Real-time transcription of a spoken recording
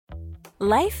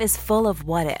Life is full of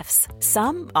what-ifs.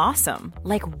 Some awesome,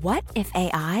 like what if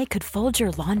AI could fold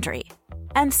your laundry?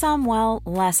 And some, well,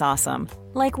 less awesome,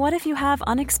 like what if you have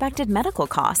unexpected medical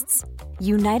costs?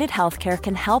 United Healthcare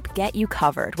can help get you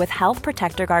covered with Health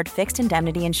Protector Guard fixed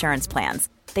indemnity insurance plans.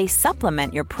 They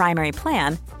supplement your primary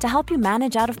plan to help you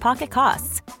manage out-of-pocket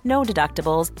costs. No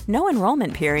deductibles, no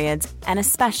enrollment periods, and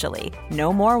especially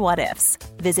no more what-ifs.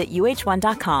 Visit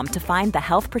uh1.com to find the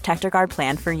Health Protector Guard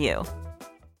plan for you.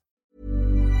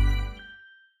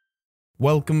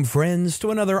 Welcome, friends,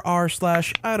 to another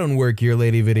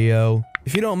r/IDontWorkHereLady video.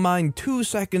 If you don't mind 2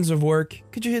 seconds of work,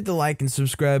 could you hit the like and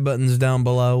subscribe buttons down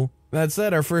below? That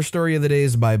said, our first story of the day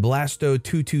is by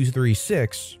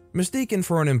Blasto2236. Mistaken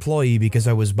for an employee because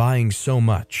I was buying so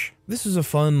much. This is a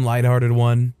fun, lighthearted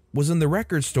one. Was in the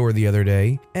record store the other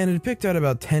day and had picked out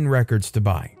about 10 records to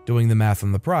buy. Doing the math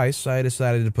on the price, I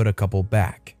decided to put a couple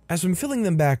back. As I'm filling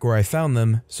them back where I found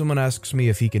them, someone asks me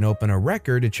if he can open a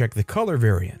record to check the color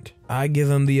variant. I give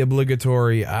him the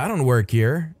obligatory, "I don't work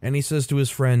here," and he says to his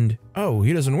friend, "Oh,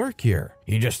 he doesn't work here.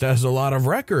 He just has a lot of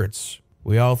records."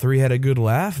 We all three had a good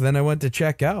laugh, then I went to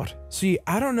check out. See,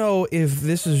 I don't know if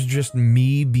this is just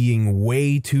me being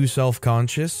way too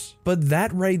self-conscious, but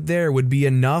that right there would be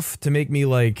enough to make me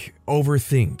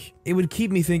overthink. It would keep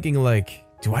me thinking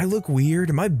do I look weird?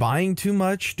 Am I buying too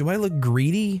much? Do I look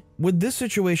greedy? Would this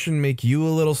situation make you a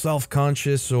little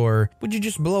self-conscious, or would you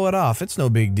just blow it off? It's no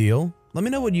big deal. Let me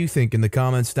know what you think in the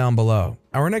comments down below.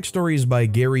 Our next story is by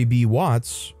Gary B.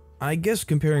 Watts. I guess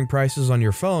comparing prices on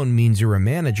your phone means you're a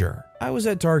manager. I was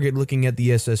at Target looking at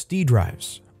the SSD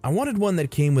drives. I wanted one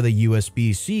that came with a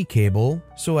USB-C cable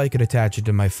so I could attach it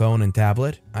to my phone and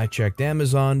tablet. I checked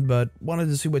Amazon but wanted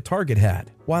to see what Target had.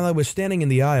 While I was standing in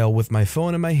the aisle with my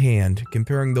phone in my hand,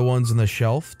 comparing the ones on the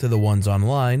shelf to the ones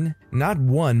online, not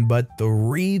one but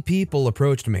 3 people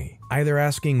approached me, either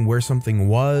asking where something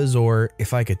was or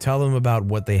if I could tell them about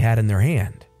what they had in their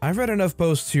hand. I've read enough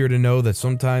posts here to know that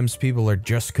sometimes people are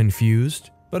just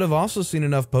confused, but I've also seen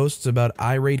enough posts about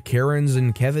irate Karens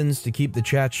and Kevins to keep the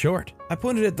chat short. I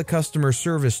pointed at the customer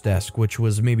service desk, which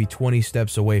was maybe 20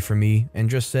 steps away from me, and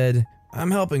just said, "I'm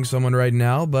helping someone right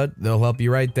now, but they'll help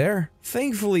you right there."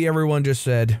 Thankfully, everyone just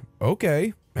said,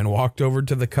 "Okay," and walked over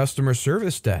to the customer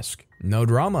service desk. No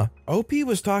drama. OP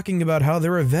was talking about how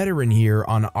they're a veteran here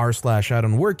on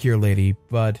r/IDontWorkHereLady,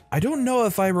 but I don't know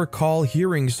if I recall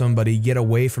hearing somebody get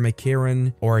away from a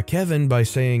Karen or a Kevin by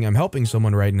saying "I'm helping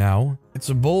someone right now." It's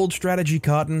a bold strategy,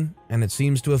 Cotton, and it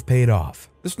seems to have paid off.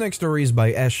 This next story is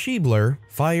by S. Schiebler,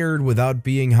 fired without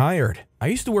being hired. I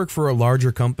used to work for a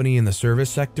larger company in the service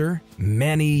sector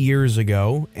many years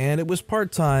ago, and it was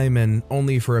part-time and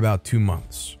only for about 2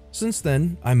 months. Since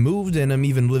then, I moved and I'm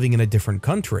even living in a different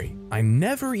country. I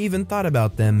never even thought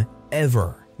about them,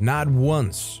 ever. Not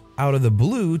once. Out of the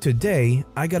blue, today,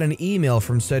 I got an email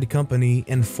from said company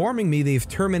informing me they've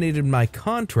terminated my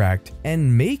contract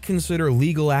and may consider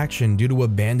legal action due to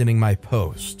abandoning my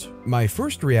post. My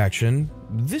first reaction,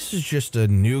 this is just a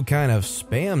new kind of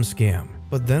spam scam.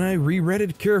 But then I reread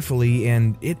it carefully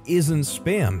and it isn't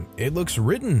spam. It looks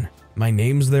written. My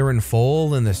name's there in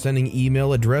full and the sending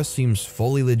email address seems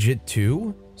fully legit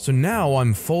too. So now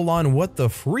I'm full on what the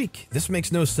freak, this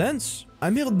makes no sense. I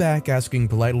mailed back asking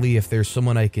politely if there's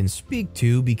someone I can speak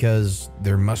to because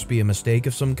there must be a mistake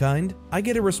of some kind. I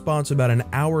get a response about an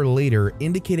hour later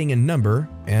indicating a number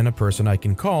and a person I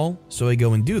can call, so I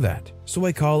go and do that. So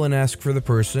I call and ask for the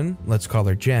person, let's call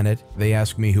her Janet. They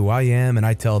ask me who I am and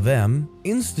I tell them.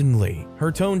 Instantly,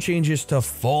 her tone changes to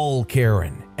full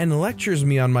Karen and lectures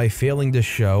me on my failing to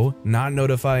show, not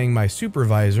notifying my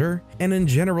supervisor, and in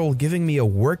general giving me a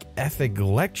work ethic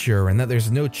lecture and that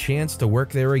there's no chance to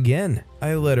work there again.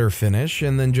 I let her finish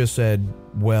and then just said,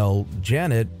 "Well,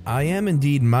 Janet, I am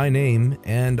indeed my name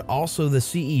and also the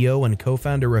CEO and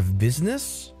co-founder of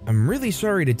business. I'm really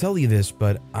sorry to tell you this,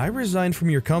 but I resigned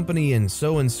from your company in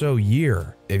so-and-so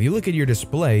year. If you look at your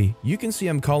display, you can see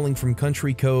I'm calling from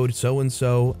country code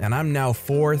so-and-so, and I'm now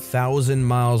 4,000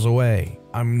 miles away.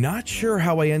 I'm not sure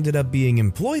how I ended up being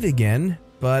employed again,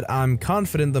 but I'm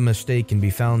confident the mistake can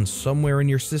be found somewhere in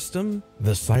your system."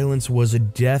 The silence was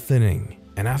deafening,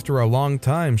 and after a long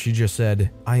time, she just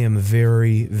said, "I am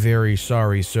very, very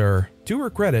sorry, sir." To her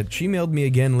credit, she mailed me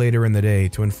again later in the day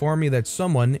to inform me that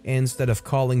someone, instead of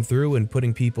calling through and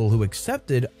putting people who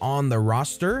accepted on the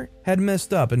roster, had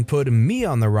messed up and put me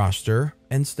on the roster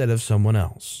instead of someone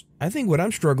else. I think what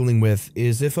I'm struggling with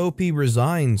is if OP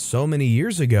resigned so many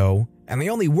years ago and they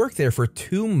only worked there for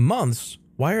 2 months,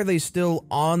 why are they still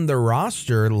on the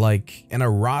roster, in a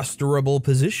rosterable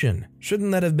position?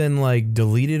 Shouldn't that have been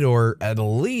deleted or at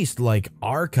least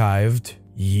archived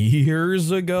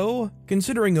years ago?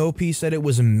 Considering OP said it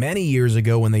was many years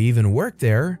ago when they even worked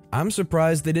there, I'm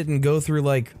surprised they didn't go through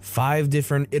like 5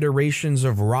 different iterations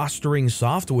of rostering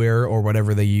software or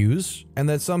whatever they use, and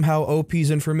that somehow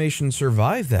OP's information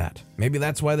survived that. Maybe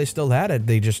that's why they still had it.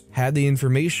 They just had the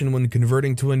information when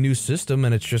converting to a new system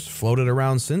and it's just floated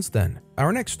around since then.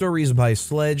 Our next story is by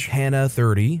Sledge Hannah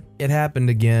 30. It happened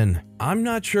again. I'm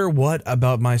not sure what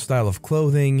about my style of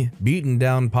clothing, beaten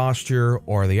down posture,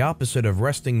 or the opposite of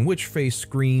resting witch face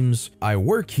screams, "I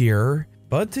work here,"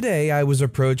 but today I was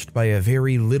approached by a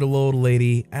very little old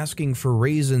lady asking for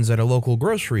raisins at a local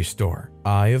grocery store.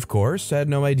 I, of course, had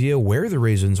no idea where the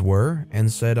raisins were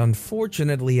and said,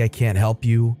 "Unfortunately, I can't help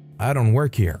you. I don't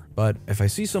work here, but if I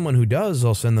see someone who does,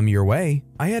 I'll send them your way."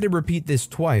 I had to repeat this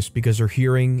twice because her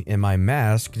hearing and my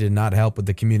mask did not help with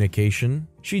the communication.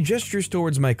 She gestures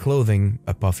towards my clothing,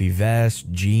 a puffy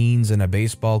vest, jeans, and a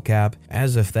baseball cap,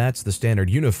 as if that's the standard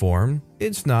uniform.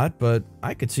 It's not, but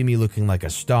I could see me looking like a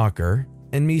stalker,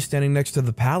 and me standing next to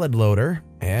the pallet loader,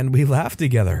 and we laugh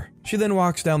together. She then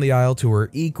walks down the aisle to her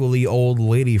equally old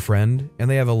lady friend, and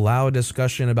they have a loud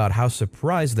discussion about how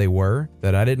surprised they were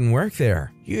that I didn't work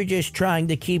there. "You're just trying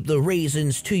to keep the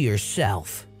raisins to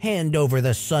yourself. Hand over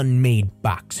the Sun-Made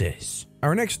boxes."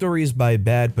 Our next story is by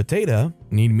Bad Potato.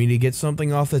 Need me to get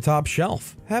something off the top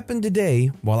shelf. Happened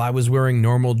today while I was wearing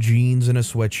normal jeans and a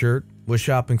sweatshirt, was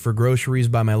shopping for groceries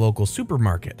by my local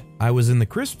supermarket. I was in the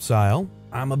crisps aisle.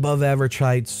 I'm above average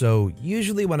height, so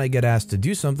usually when I get asked to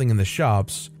do something in the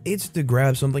shops, it's to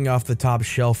grab something off the top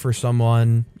shelf for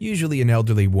someone, usually an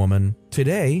elderly woman.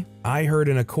 Today, I heard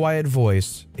in a quiet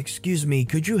voice, "Excuse me,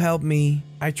 could you help me?"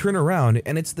 I turn around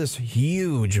and it's this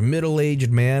huge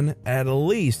middle-aged man, at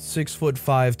least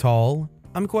 6'5" tall.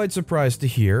 I'm quite surprised to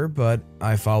hear, but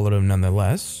I followed him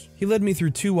nonetheless. He led me through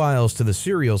 2 aisles to the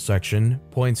cereal section,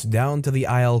 points down to the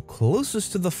aisle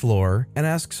closest to the floor, and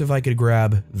asks if I could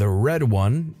grab the red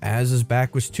one, as his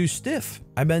back was too stiff.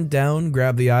 I bent down,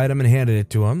 grabbed the item, and handed it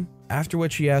to him, after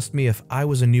which he asked me if I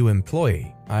was a new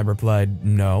employee. I replied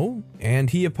no, and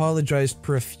he apologized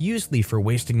profusely for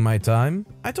wasting my time.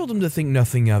 I told him to think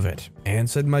nothing of it, and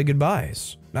said my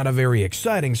goodbyes. Not a very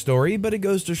exciting story, but it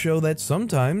goes to show that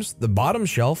sometimes the bottom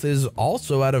shelf is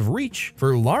also out of reach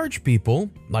for large people,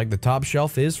 like the top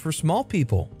shelf is for small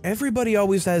people. Everybody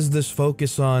always has this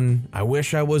focus on, "I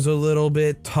wish I was a little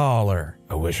bit taller.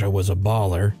 I wish I was a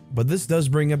baller." But this does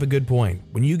bring up a good point.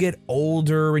 When you get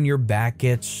older and your back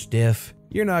gets stiff,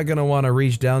 you're not going to want to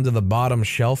reach down to the bottom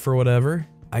shelf or whatever.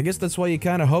 I guess that's why you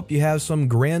kind of hope you have some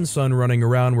grandson running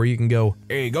around where you can go,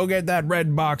 "Hey, go get that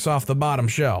red box off the bottom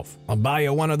shelf. I'll buy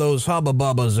you one of those Hubba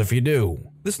Bubbas if you do."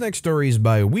 This next story is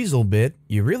by Weaselbit.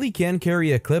 You really can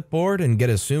carry a clipboard and get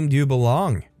assumed you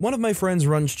belong. One of my friends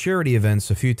runs charity events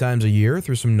a few times a year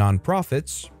through some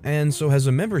nonprofits, and so has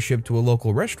a membership to a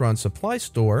local restaurant supply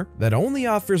store that only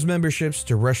offers memberships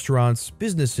to restaurants,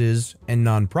 businesses, and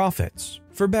nonprofits.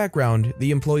 For background,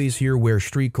 the employees here wear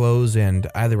street clothes and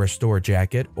either a store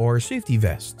jacket or safety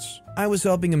vests. I was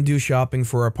helping him do shopping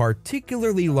for a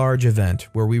particularly large event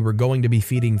where we were going to be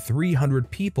feeding 300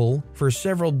 people for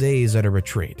several days at a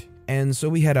retreat. And so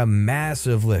we had a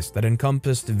massive list that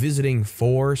encompassed visiting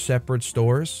 4 separate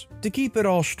stores. To keep it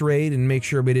all straight and make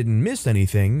sure we didn't miss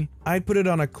anything, I put it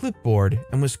on a clipboard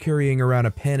and was carrying around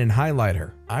a pen and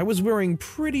highlighter. I was wearing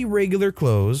pretty regular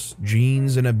clothes,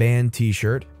 jeans and a band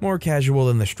t-shirt, more casual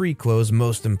than the street clothes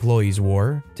most employees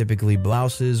wore, typically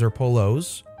blouses or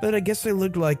polos. But I guess I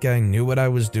looked like I knew what I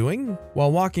was doing.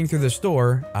 While walking through the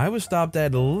store, I was stopped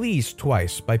at least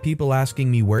twice by people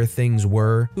asking me where things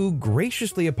were, who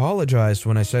graciously apologized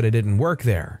when I said I didn't work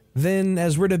there. Then,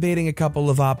 as we're debating a couple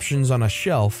of options on a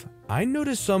shelf, I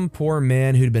noticed some poor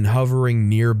man who'd been hovering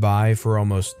nearby for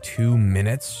almost 2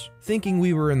 minutes. Thinking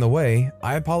we were in the way,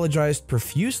 I apologized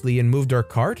profusely and moved our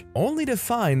cart, only to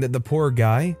find that the poor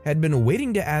guy had been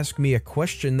waiting to ask me a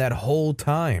question that whole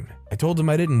time. I told him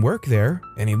I didn't work there,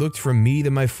 and he looked from me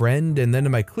to my friend and then to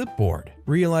my clipboard.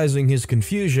 Realizing his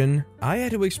confusion, I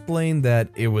had to explain that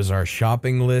it was our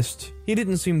shopping list. He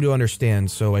didn't seem to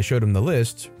understand, so I showed him the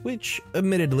list, which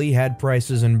admittedly had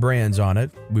prices and brands on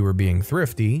it. We were being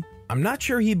thrifty. I'm not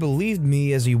sure he believed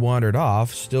me as he wandered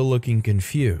off, still looking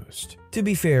confused. To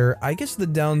be fair, I guess the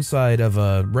downside of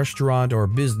a restaurant or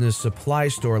business supply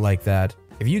store like that,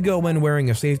 if you go in wearing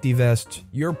a safety vest,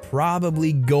 you're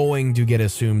probably going to get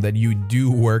assumed that you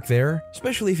do work there,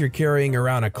 especially if you're carrying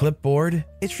around a clipboard.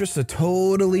 It's just a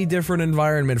totally different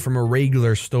environment from a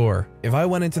regular store. If I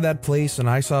went into that place and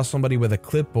I saw somebody with a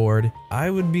clipboard, I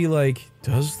would be like,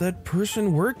 does that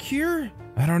person work here?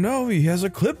 I don't know, he has a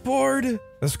clipboard.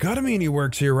 That's gotta mean he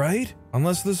works here, right?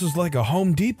 Unless this is like a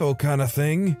Home Depot kind of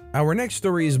thing. Our next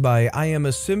story is by I Am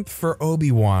a Simp for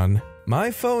Obi-Wan.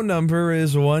 My phone number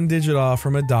is 1 digit off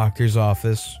from a doctor's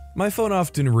office. My phone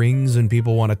often rings and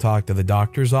people want to talk to the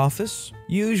doctor's office.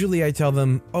 Usually I tell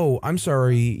them, oh, I'm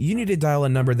sorry, you need to dial a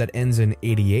number that ends in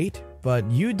 88, but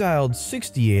you dialed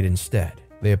 68 instead.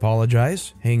 They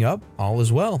apologize, hang up, all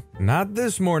is well. Not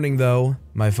this morning though.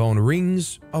 My phone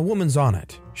rings, a woman's on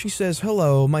it. She says,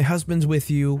 hello, my husband's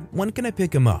with you. When can I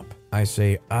pick him up? I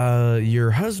say,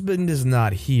 your husband is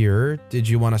not here. Did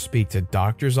you want to speak to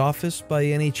doctor's office by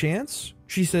any chance?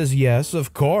 She says, yes,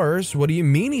 of course. What do you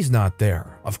mean he's not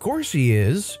there? Of course he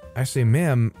is. I say,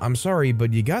 ma'am, I'm sorry,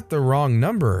 but you got the wrong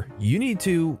number. You need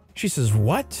to... She says,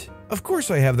 what? Of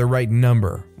course I have the right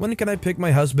number. When can I pick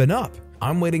my husband up?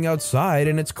 I'm waiting outside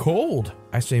and it's cold.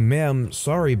 I say, ma'am,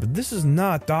 sorry, but this is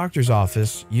not doctor's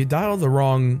office. You dialed the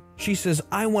wrong... She says,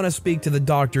 I want to speak to the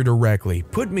doctor directly.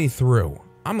 Put me through.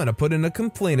 I'm gonna put in a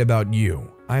complaint about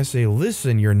you. I say,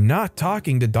 listen, you're not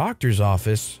talking to doctor's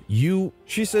office.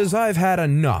 She says, I've had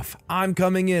enough. I'm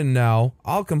coming in now.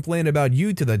 I'll complain about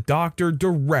you to the doctor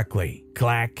directly.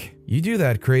 Clack. You do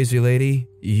that, crazy lady.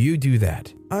 You do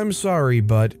that. I'm sorry,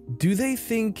 but do they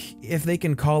think if they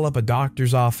can call up a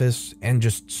doctor's office and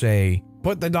just say,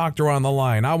 put the doctor on the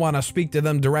line, I want to speak to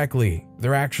them directly,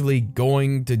 they're actually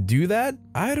going to do that?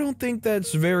 I don't think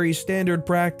that's very standard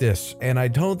practice, and I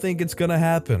don't think it's gonna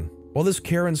happen. While this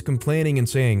Karen's complaining and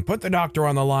saying, put the doctor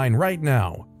on the line right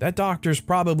now, that doctor's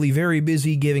probably very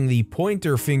busy giving the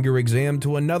pointer finger exam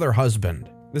to another husband.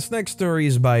 This next story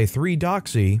is by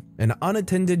 3Doxy, an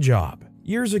unattended job.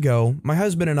 Years ago, my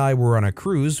husband and I were on a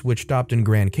cruise which stopped in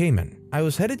Grand Cayman. I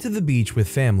was headed to the beach with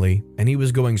family, and he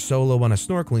was going solo on a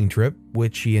snorkeling trip,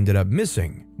 which he ended up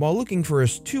missing. While looking for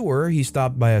his tour, he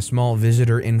stopped by a small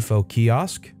visitor info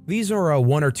kiosk. These are a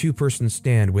 1 or 2 person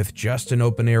stand with just an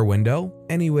open air window.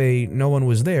 Anyway, no one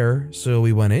was there, so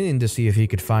we went in to see if he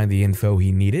could find the info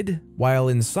he needed. While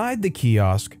inside the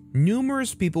kiosk,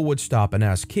 numerous people would stop and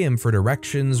ask him for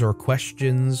directions or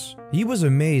questions. He was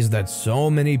amazed that so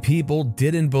many people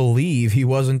didn't believe he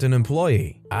wasn't an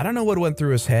employee. I don't know what went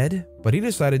through his head, but he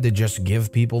decided to just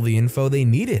give people the info they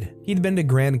needed. He'd been to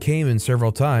Grand Cayman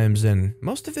several times, and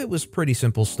most of it was pretty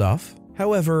simple stuff.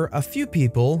 However, a few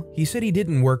people, he said he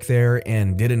didn't work there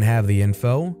and didn't have the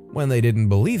info. When they didn't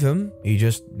believe him, he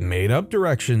just made up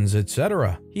directions,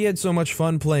 etc. He had so much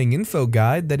fun playing info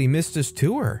guide that he missed his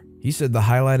tour. He said the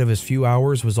highlight of his few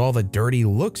hours was all the dirty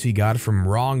looks he got from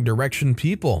wrong direction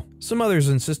people. Some others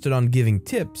insisted on giving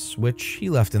tips, which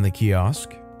he left in the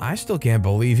kiosk. I still can't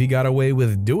believe he got away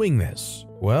with doing this.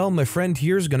 Well, my friend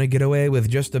here's gonna get away with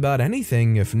just about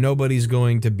anything if nobody's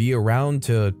going to be around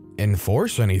to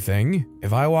enforce anything.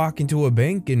 If I walk into a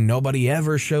bank and nobody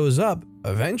ever shows up,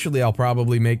 eventually I'll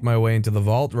probably make my way into the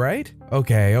vault, right?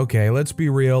 Okay, let's be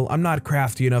real. I'm not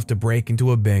crafty enough to break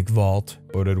into a bank vault,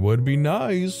 but it would be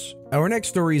nice. Our next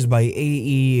story is by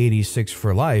AE86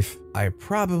 for Life. I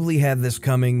probably had this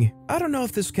coming. I don't know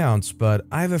if this counts, but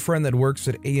I have a friend that works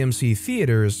at AMC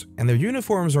theaters, and their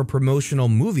uniforms are promotional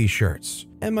movie shirts.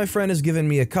 And my friend has given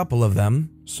me a couple of them.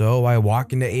 So I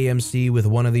walk into AMC with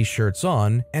one of these shirts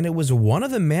on, and it was one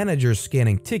of the managers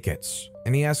scanning tickets.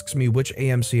 And he asks me which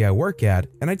AMC I work at,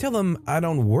 and I tell him I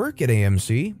don't work at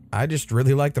AMC. I just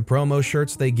really like the promo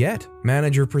shirts they get.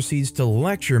 Manager proceeds to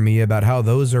lecture me about how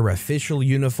those are official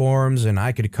uniforms and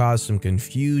I could cause some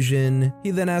confusion.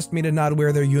 He then asked me to not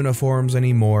wear their uniforms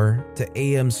anymore to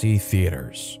AMC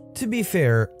theaters. To be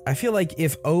fair, I feel like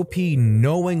if OP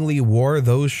knowingly wore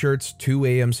those shirts to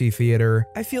AMC theater,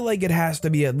 I feel like it has to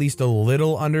be at least a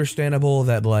little understandable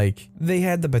that they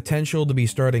had the potential to be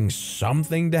starting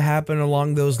something to happen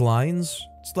along those lines.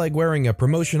 It's like wearing a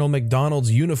promotional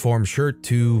McDonald's uniform shirt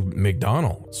to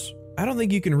McDonald's. I don't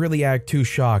think you can really act too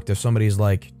shocked if somebody's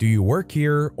like, do you work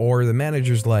here? Or the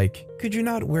manager's like, could you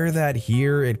not wear that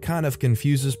here? It kind of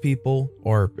confuses people,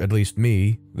 or at least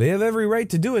me. They have every right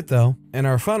to do it though. And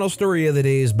our final story of the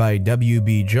day is by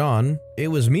WB John. It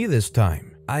was me this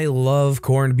time. I love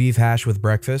corned beef hash with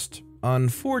breakfast.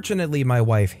 Unfortunately, my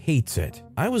wife hates it.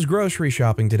 I was grocery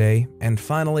shopping today and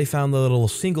finally found the little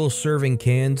single-serving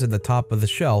cans at the top of the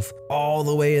shelf, all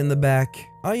the way in the back.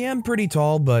 I am pretty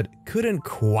tall, but couldn't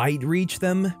quite reach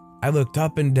them. I looked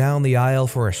up and down the aisle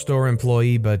for a store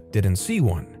employee, but didn't see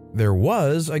one. There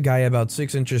was a guy about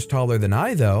 6 inches taller than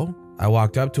I, though. I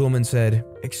walked up to him and said,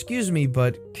 "Excuse me,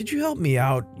 but could you help me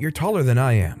out? You're taller than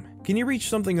I am. Can you reach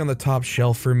something on the top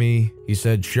shelf for me?" He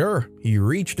said, "Sure." He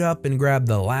reached up and grabbed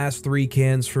the last 3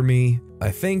 cans for me. I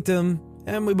thanked him,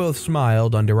 and we both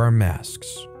smiled under our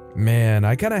masks. Man,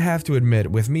 I kinda have to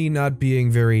admit, with me not being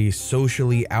very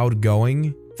socially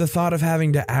outgoing, the thought of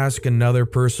having to ask another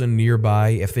person nearby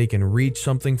if they can reach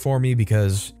something for me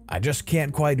because I just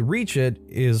can't quite reach it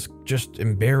is just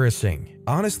embarrassing.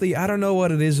 Honestly, I don't know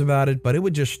what it is about it, but it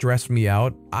would just stress me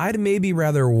out. I'd maybe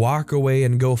rather walk away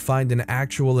and go find an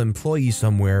actual employee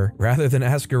somewhere rather than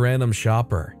ask a random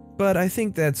shopper. But I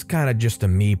think that's kind of just a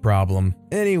me problem.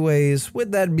 Anyways,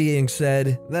 with that being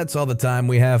said, that's all the time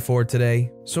we have for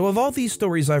today. So of all these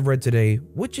stories I've read today,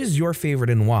 which is your favorite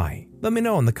and why? Let me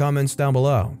know in the comments down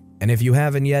below. And if you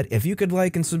haven't yet, if you could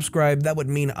like and subscribe, that would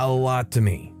mean a lot to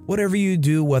me. Whatever you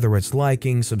do, whether it's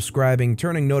liking, subscribing,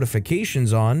 turning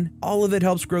notifications on, all of it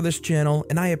helps grow this channel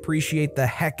and I appreciate the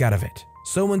heck out of it.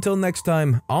 So until next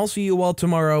time, I'll see you all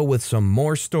tomorrow with some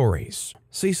more stories.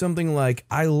 Say something like,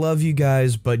 I love you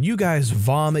guys, but you guys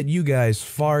vomit, you guys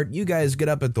fart, you guys get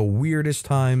up at the weirdest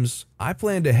times. I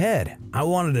planned ahead. I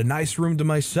wanted a nice room to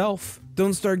myself.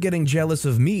 Don't start getting jealous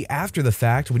of me after the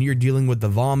fact when you're dealing with the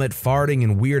vomit, farting,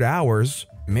 and weird hours.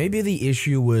 Maybe the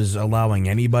issue was allowing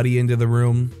anybody into the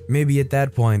room. Maybe at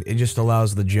that point, it just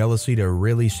allows the jealousy to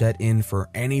really set in for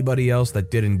anybody else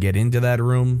that didn't get into that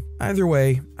room. Either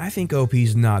way, I think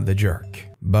OP's not the jerk.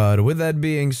 But with that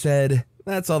being said,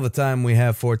 that's all the time we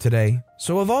have for today.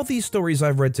 So of all these stories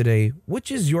I've read today,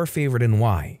 which is your favorite and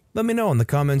why? Let me know in the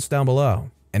comments down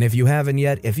below. And if you haven't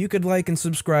yet, if you could like and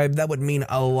subscribe, that would mean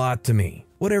a lot to me.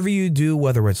 Whatever you do,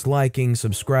 whether it's liking,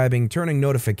 subscribing, turning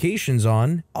notifications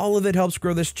on, all of it helps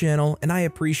grow this channel and I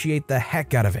appreciate the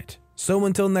heck out of it. So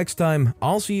until next time,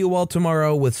 I'll see you all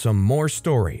tomorrow with some more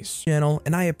stories.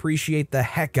 And I appreciate the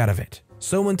heck out of it.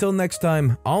 So until next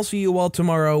time, I'll see you all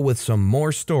tomorrow with some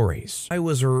more stories. I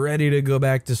was ready to go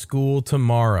back to school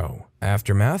tomorrow.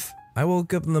 Aftermath, I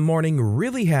woke up in the morning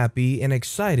really happy and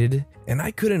excited, and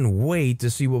I couldn't wait to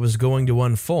see what was going to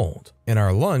unfold. In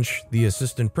our lunch, the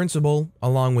assistant principal,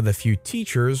 along with a few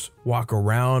teachers, walk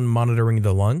around monitoring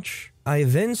the lunch. I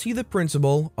then see the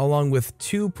principal, along with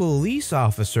 2 police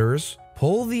officers,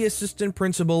 pull the assistant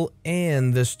principal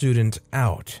and the student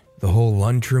out. The whole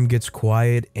lunchroom gets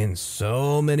quiet and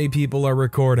so many people are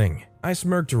recording. I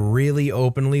smirked really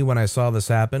openly when I saw this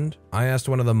happen. I asked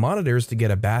one of the monitors to get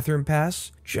a bathroom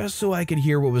pass just so I could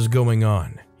hear what was going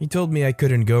on. He told me I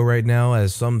couldn't go right now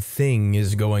as something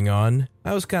is going on.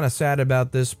 I was kind of sad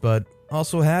about this, but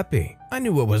also happy. I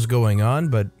knew what was going on,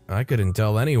 but I couldn't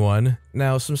tell anyone.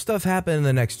 Now, some stuff happened in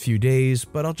the next few days,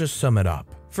 but I'll just sum it up.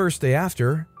 First day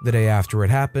after, the day after it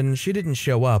happened, she didn't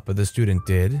show up, but the student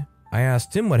did. I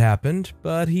asked him what happened,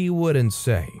 but he wouldn't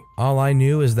say. All I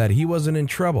knew is that he wasn't in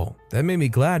trouble. That made me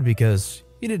glad because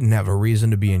he didn't have a reason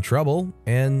to be in trouble,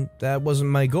 and that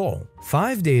wasn't my goal.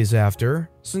 5 days after,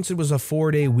 since it was a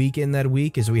 4-day weekend that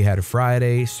week as we had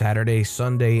Friday, Saturday,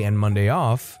 Sunday, and Monday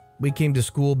off, we came to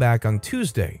school back on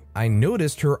Tuesday. I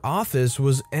noticed her office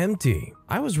was empty.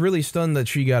 I was really stunned that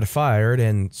she got fired,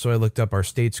 and so I looked up our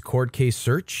state's court case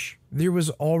search. There was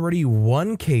already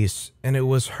one case, and it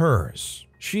was hers.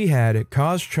 She had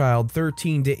caused child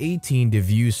 13 to 18 to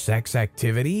view sex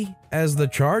activity as the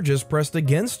charges pressed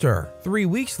against her. 3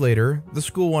 weeks later, the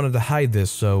school wanted to hide this,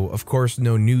 so of course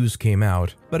no news came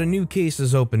out, but a new case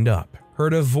is opened up. Her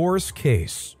divorce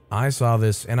case. I saw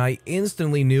this and I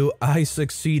instantly knew I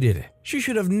succeeded. She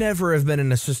should have never have been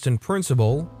an assistant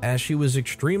principal, as she was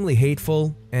extremely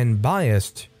hateful and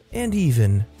biased and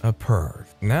even a perv.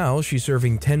 Now she's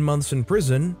serving 10 months in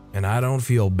prison and I don't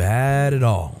feel bad at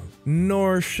all.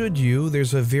 Nor should you.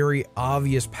 There's a very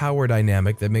obvious power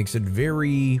dynamic that makes it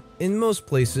very, in most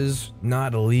places,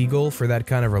 not illegal for that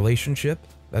kind of relationship.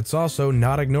 That's also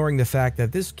not ignoring the fact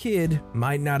that this kid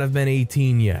might not have been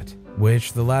 18 yet,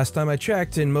 which the last time I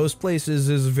checked in most places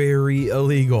is very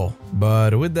illegal.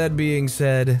 But with that being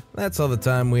said, that's all the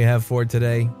time we have for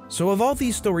today. So of all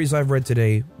these stories I've read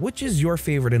today, which is your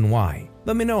favorite and why?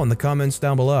 Let me know in the comments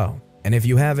down below. And if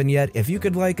you haven't yet, if you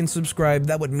could like and subscribe,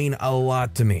 that would mean a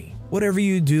lot to me. Whatever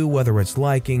you do, whether it's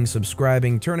liking,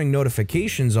 subscribing, turning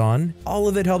notifications on, all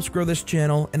of it helps grow this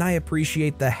channel and I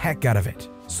appreciate the heck out of it.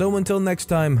 So until next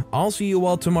time, I'll see you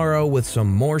all tomorrow with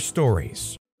some more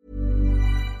stories.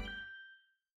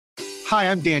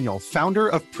 Hi, I'm Daniel, founder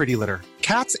of Pretty Litter.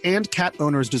 Cats and cat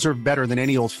owners deserve better than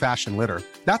any old-fashioned litter.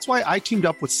 That's why I teamed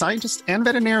up with scientists and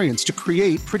veterinarians to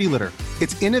create Pretty Litter.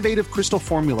 Its innovative crystal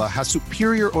formula has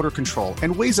superior odor control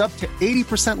and weighs up to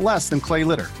 80% less than clay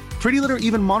litter. Pretty Litter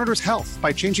even monitors health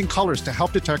by changing colors to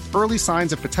help detect early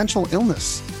signs of potential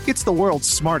illness. It's the world's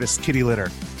smartest kitty litter.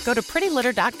 Go to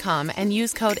prettylitter.com and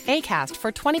use code ACAST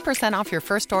for 20% off your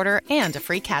first order and a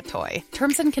free cat toy.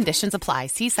 Terms and conditions apply.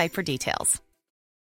 See site for details.